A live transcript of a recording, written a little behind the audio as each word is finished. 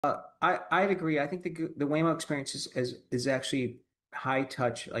I'd agree. I think the Waymo experience is actually high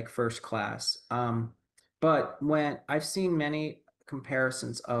touch, like first class. But when I've seen many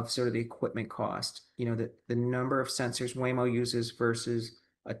comparisons of sort of the equipment cost, the number of sensors Waymo uses versus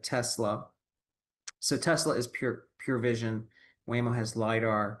a Tesla. So Tesla is pure vision. Waymo has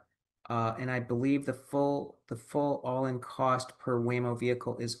LiDAR. And I believe the full all-in cost per Waymo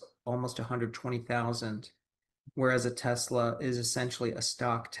vehicle is almost 120,000, whereas a Tesla is essentially a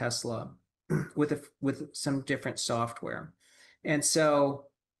stock Tesla with some different software. And so,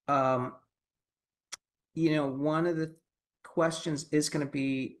 one of the questions is going to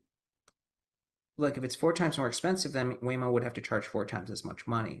be, like, if it's 4 times more expensive, then Waymo would have to charge 4 times as much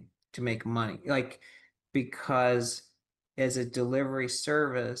money to make money. Like, because as a delivery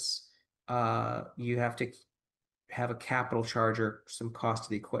service, you have to have a capital charge or some cost of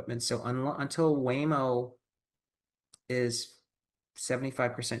the equipment. So until Waymo is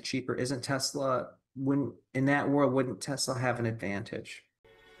 75% cheaper, isn't Tesla, in that world, wouldn't Tesla have an advantage?